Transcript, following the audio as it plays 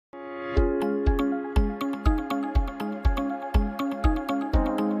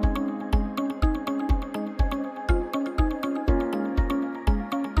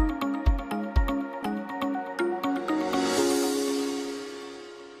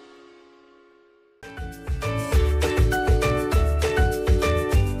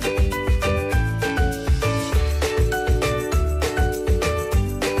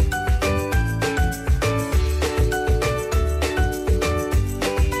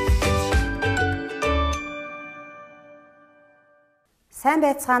Сайн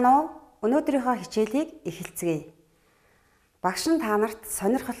байцгаана уу? Өнөөдрийнхөө хичээлийг эхэлцгээе. Багш нь та нарт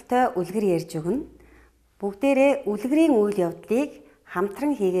сонирхолтой үлгэр ярьж өгнө. Бүгдээрээ үлгэрийн үйл явдлыг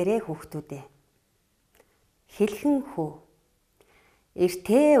хамтран хийгээрэй хүүхдүүдээ. Хэлхэн хүү.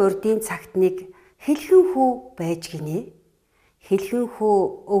 Эртээ урдын цагт нэг хэлхэн хүү байж гинэ. Хэлхэн хүү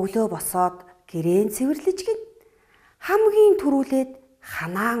өглөө босоод гэрээн цэвэрлэж гин. Хамгийн түрүүлээд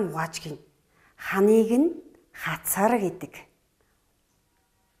ханаан угааж гин. Ханыг нь хацар гэдэг.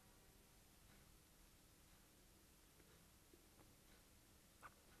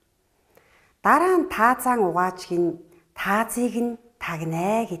 Дараа нь таазаан угааж гин, таазыг нь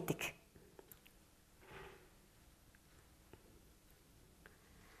тагнаа гэдэг.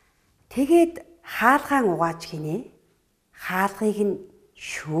 Тэгээд хаалгаан угааж гинэ, хаалгыг нь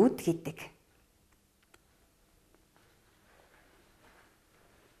шүүд гэдэг.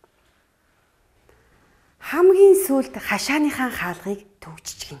 Хамгийн сүүлд хашааныхаа хаалгыг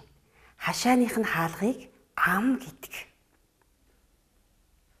төгжиж гин. Хашааных нь хаалгыг ам гэдэг.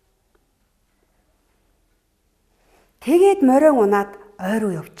 Тэгээд морин унаад ойр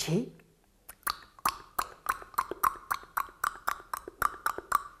руу явчихъя.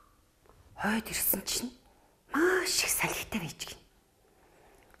 Хойд ирсэн чинь маш их салхитай байж гин.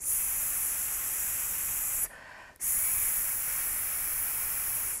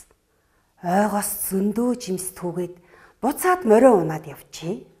 Ойгоос зөндөө жимс түүгээд буцаад морин унаад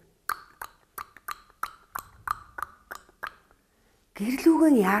явчихъя.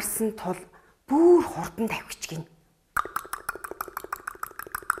 Гэрлүүгэн яарсан тул бүр хурдан тавьчих гин.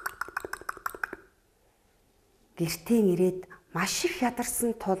 Гэртээ ирээд маш их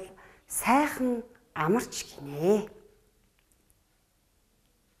ядарсан тул сайхан амарч гинэ.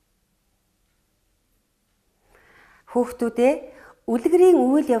 Хүүхдүүдээ үлгэрийн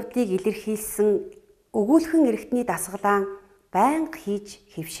үйл явдлыг илэрхийлсэн өгүүлхэн эрхтний дасгалаан байнга хийж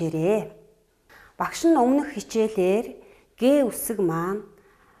хэвшээрэй. Багш нь өмнөх хичээлээр г үсэг маань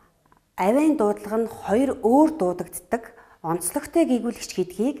авийн дуудлага нь хоёр өөр дуудагддаг онцлогтой гэгүүлэгч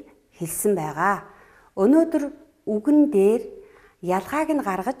гэдгийг хэлсэн байгаа. Өнөөдөр үгэн дээр ялгааг нь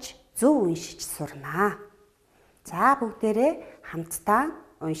гаргаж зөв уншиж сурнаа. За бүгдээрээ хамтдаа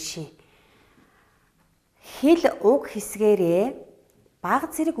уншийе. Хэл уг хэсгээрээ бага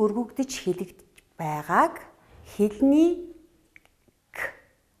зэрэг өргөгдөж хэлэгдэж байгааг хэлний к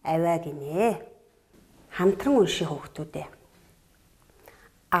аваа гинэ. Хамтран уншийе хүүхдүүдээ.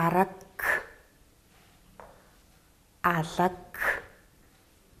 Араг, алаг,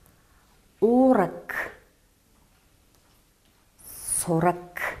 уураг,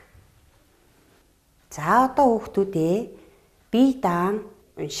 сураг. За одоо хүүхдүүдээ бие даан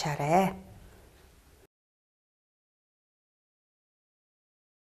уншаарай.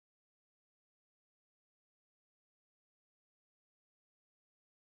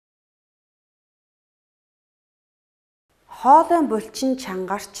 Хоолойн булчин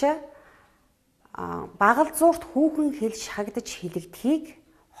чангарч багалзуурт хүүхэн хэл шахагдаж хэлэгдэхийг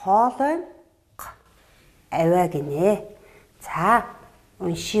хоолойн аваа гинэ. За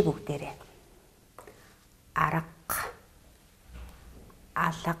уншийе бүгдээрээ. Арга,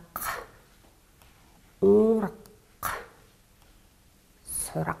 алаг, уурга,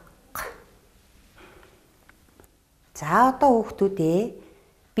 сураг. За одоо хүүхдүүдээ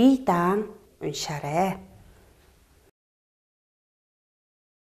бие даан уншаарай.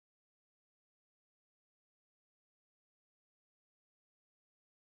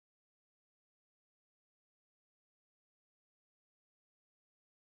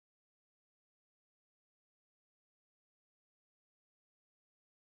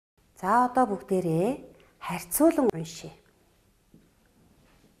 За одоо бүгдээрээ харьцуулан уншийе.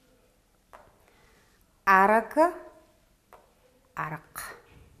 Арга, арга.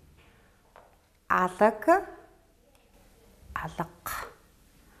 Алаг, алаг.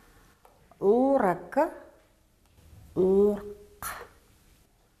 Уураг, уурга.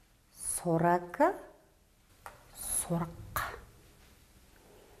 Сураг, сураг.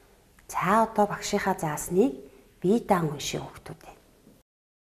 За одоо багшийнхаа заасныг бие даан уншийе хүүхдүүдээ.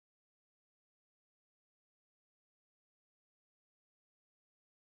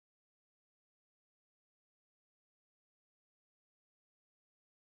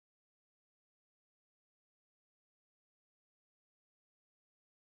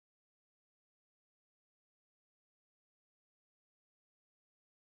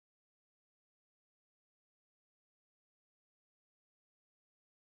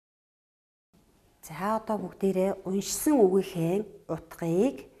 За одоо бүгдээрээ уншсан үгийнхээ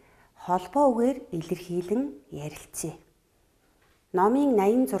утгыг холбоо үгээр илэрхийлэн ярилцъя. Номын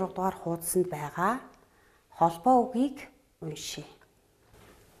 86 дугаар хуудсанд байгаа холбоо үгийг уншийе.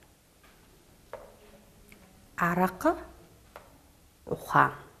 арга,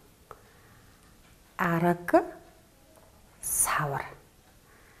 ухаан. Арга, савар.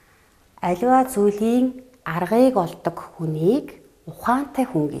 Аливаа зүйлийн аргыг олдог хүнийг ухаантай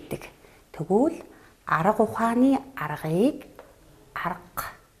хүн гэдэг. Тэгвэл арга ухааны аргыг арга.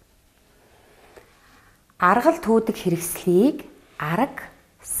 Аргал туудаг хэрэгслийг арга,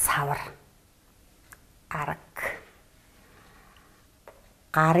 савар. Арга.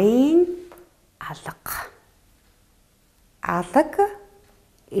 Гарын алга. Алга,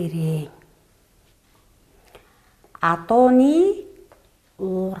 ирээн. Адууны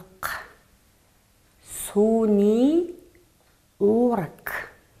уурга. Сүүний уурга.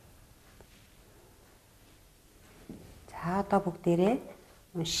 За одоо бүгдээрээ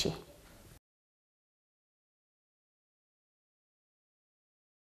уншия.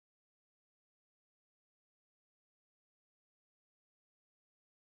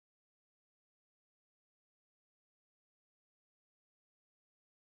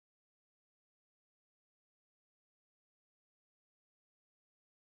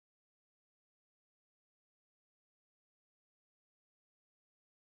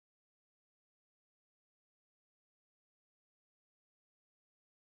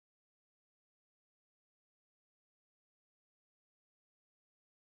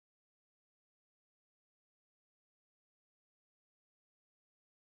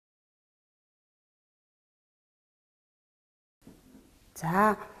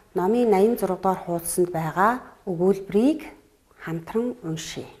 За, номын 86 дугаар хуудсанд байгаа өгүүлбэрийг хамтран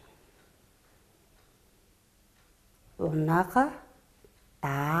уншия. Унага,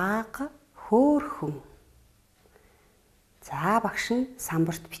 даага, хөөрхөн. За, багш нь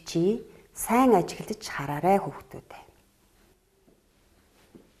самбарт бичиж, сайн ажиглаж хараарай хүүхдүүд.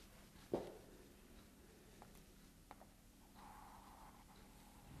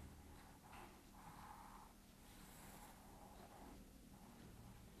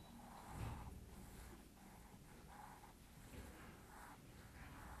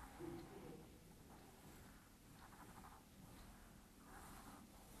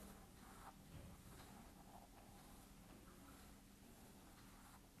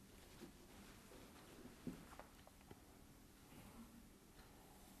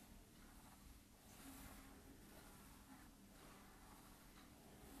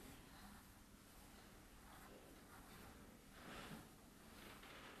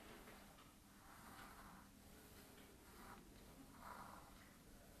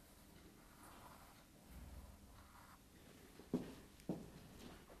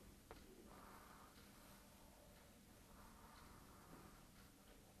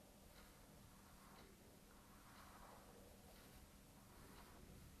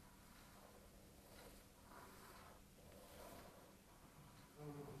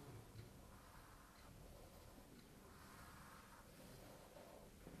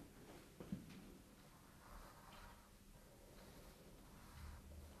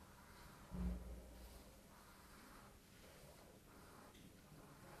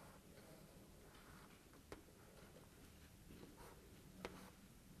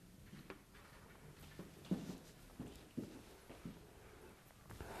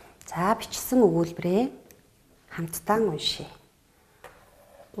 За, бичсэн өгүүлбэрээ хамтдаа уншия.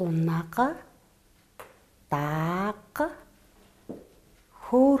 Унага, даага,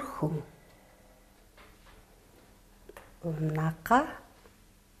 хөөрхөн. Унага,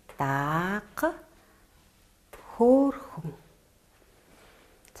 даага, хөөрхөн.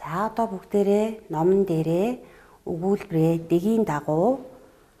 За, одоо бүгдээрээ номон дээрээ өгүүлбэрээ дэгийн дагуу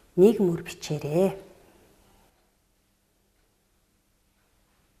нэг мөр бичээрэй.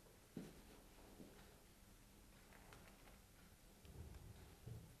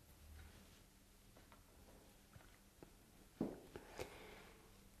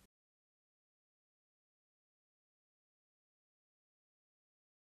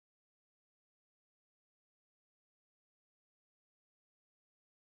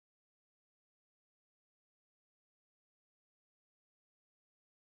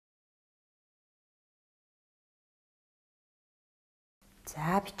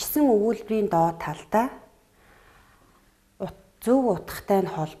 За, бичсэн өгүүлбэрийн доод талдаа зөв утгатай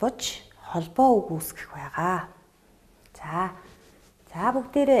нь холбож холбоо үг үүсгэх байгаа. За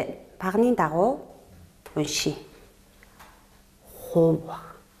бүгдээрээ багны дагуу уншия. Хув,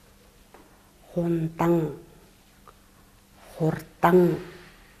 хундан, хурдан,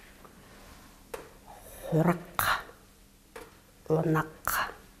 хурга,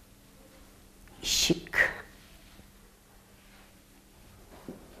 унага, ишиг.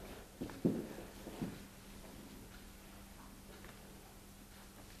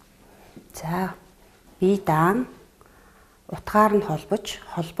 За, бие даан утгаар нь холбож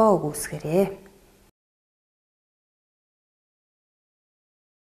холбоо өгөөсгээрэй.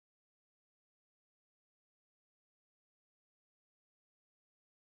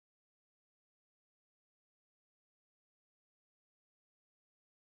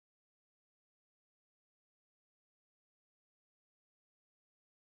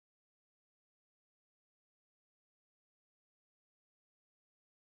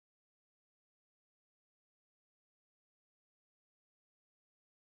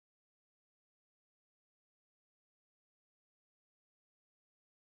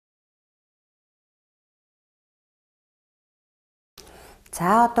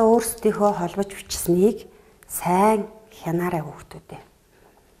 За одоо өөрсдийнхөө холбож бичсэнийг сайн хянаарай хүүхдүүдээ.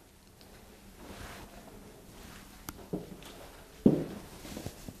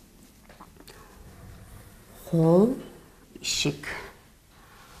 Хов, ишиг,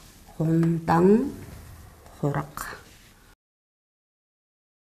 хундан, хурга.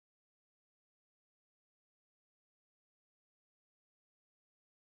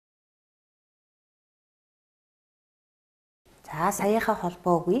 За саяхаа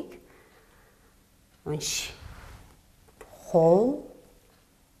холбоо үгийг уншия. Хов,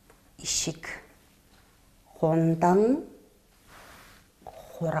 ишиг, хундан,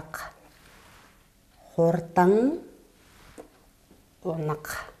 хурга, хурдан,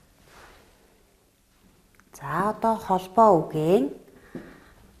 унага. За одоо холбоо үгийн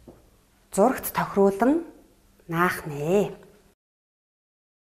зурагт тохируулан наах нэ.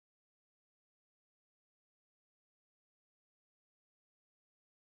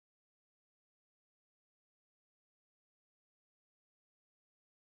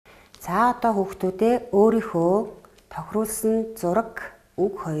 За одоо хүүхдүүдээ өөрийнхөө тохируулсан зураг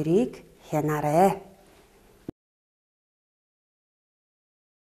үг хоёрыг хянаарай.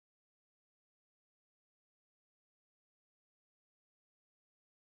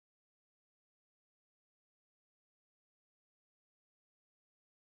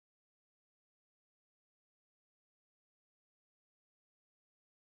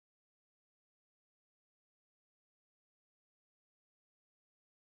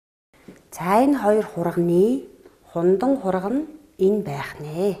 За энэ хоёр хурганы хундан хурга нь энэ байх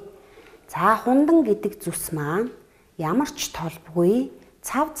нэ. За хундан гэдэг зүс маань ямар ч толбгүй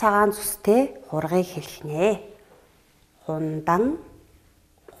цав цагаан зүстэй хургыг хэлэх нэ. Хундан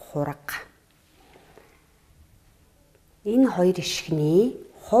хурга. Энэ хоёр ишигний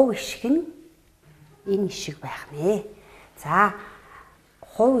хов ишиг нь энэ ишиг байх нэ. За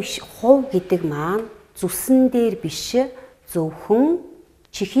хов гэдэг маань зүсэн дээр биш зөвхөн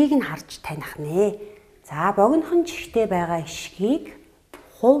чихийг нь харж таних нэ. За богинохон чихтэй байгаа ишгийг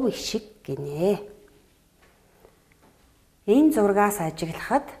хов ишиг гинэ. Энэ зургаас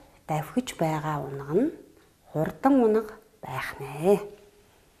ажиглахад давхиж байгаа унага нь хурдан унага байх нэ.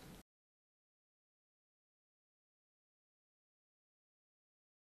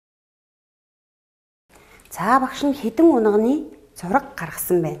 За багш нь хэдэн унаганы зураг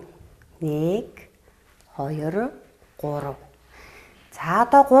гаргасан байна? 1, 2, 3. За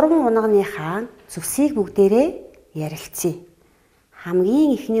одоо 3 унагныхаа зүсийг бүгдээрээ ярилцъя.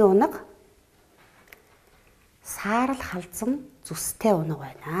 Хамгийн ихний унага саарал халдсан зүстэй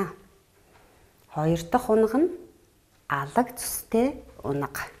унага байна. 2 дахь унага нь алаг зүстэй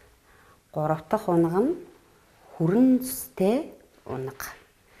унага. 3 дахь унага нь хүрэн зүстэй унага.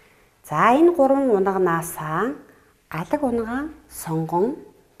 За энэ 3 унагнаасаа алаг унагаа сонгон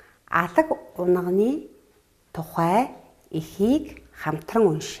алаг унагны тухай эхийг хамтран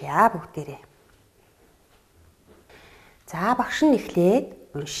уншия бүгдээрээ. За багш нь эхлээд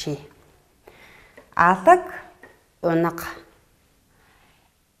уншия. Алаг унага.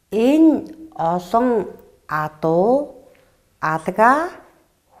 Энэ олон адуу алгаа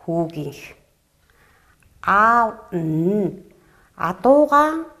хүүгийнх. Аав нь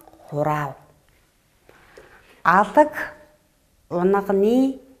адуугаа хураав. Алаг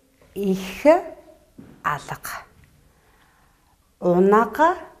унагны их алга.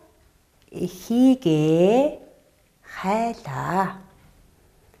 Унага эхийгээ хайлаа.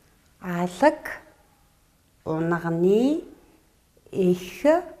 Алаг унагны их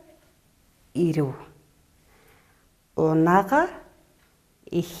ирв. Унага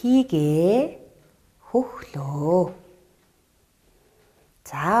эхийгээ хөхлөө.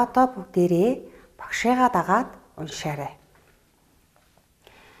 За одоо бүгдээрээ багшигаа дагаад уншаарай.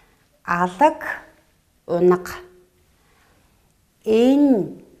 Алаг унага.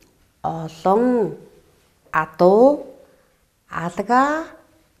 Энэ олон адуу алгаа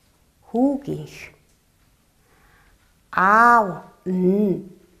хүүгийнх. Аав нь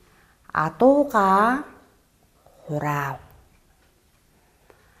адуугаа хураав.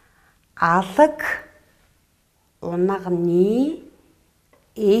 Алаг унагны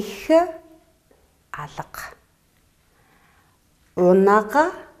их алга.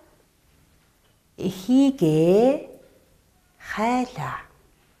 Унага эхийгээ хайлаа.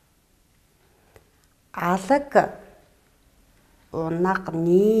 Алаг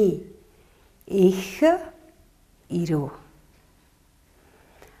унагны их ирэв.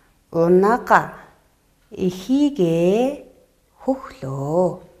 Унага эхийгээ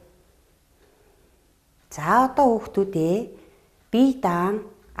хөглөө. За одоо хүүхдүүдээ бие даан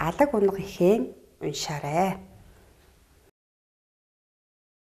алаг унаг ихээ уншаарай.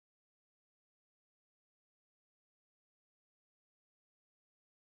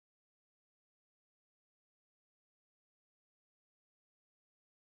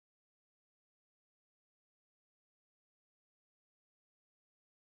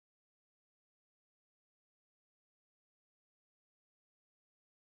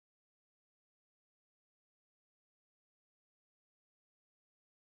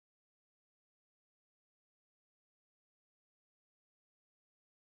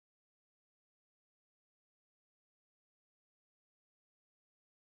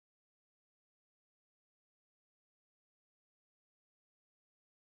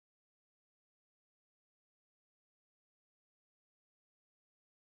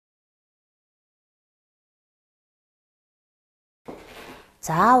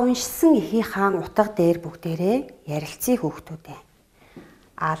 За уншсан эхийн хаан утга дээр бүгдээрээ ярилцъя хүүхдүүдээ.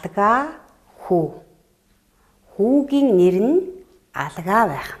 Алгаа хүү. Хүүгийн нэр нь алгаа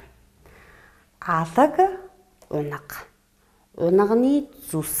байх. Алаг унаг. Унагны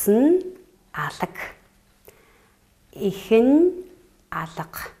зүс нь алаг. Их нь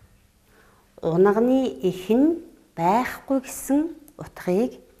алга. Унагны их нь байхгүй гэсэн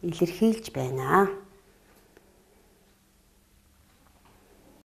утгыг илэрхийлж байна.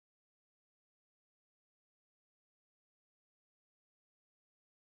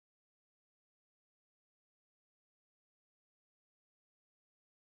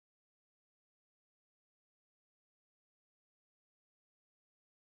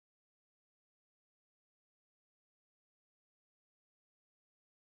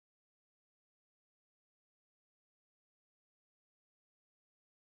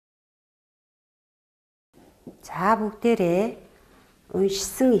 За бүгдээрээ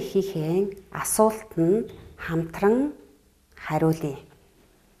уншсан эхийнхээ асуултанд хамтран хариулъя.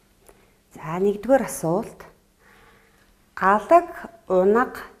 За нэгдүгээр асуулт. Алаг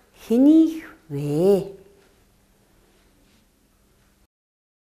унаг хэнийг вэ?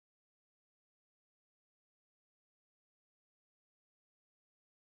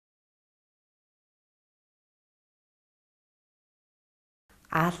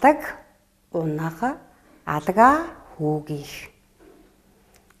 Алаг унаг алгаа хүүгийнх.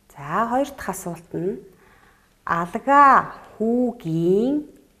 За хоёр дахь асуулт нь алгаа хүүгийн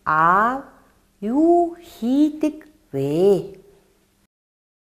аав юу хийдэг вэ?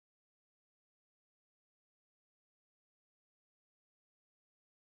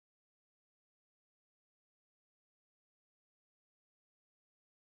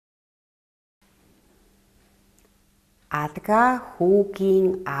 Алгаа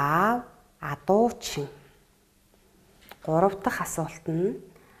хүүгийн аав адуучин. Гурав дахь асуулт нь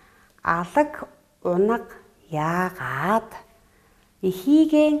алаг унаг яагаад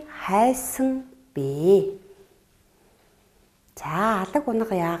эхийгээ хайсан бэ? За алаг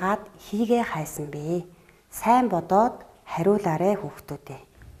унаг яагаад эхийгээ хайсан бэ? Сайн бодоод хариулаарай хүүхдүүдээ.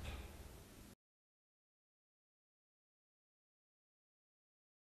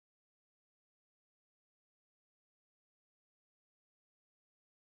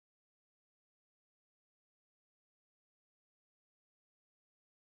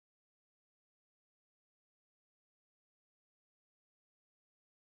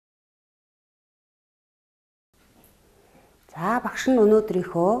 За багш нь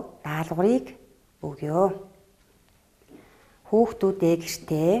өнөөдрийнхөө даалгаврыг өгье. Хүүхдүүдээ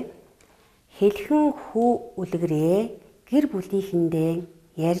гэртээ хэлхэн хүү үлгэрээ гэр бүлийнхэндээ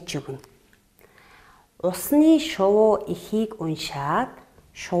ярьж өгнө. Усны шувуу эхийг уншаад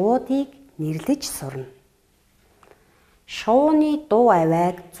шувуудыг нэрлэж сурна. Шувууны дуу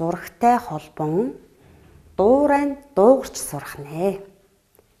авайг зурагтай холбон дуурайнд дуугарч сурах нэ.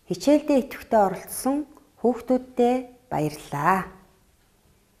 Хичээлдээ идэвхтэй оролцсон хүүхдүүддээ баярлалаа.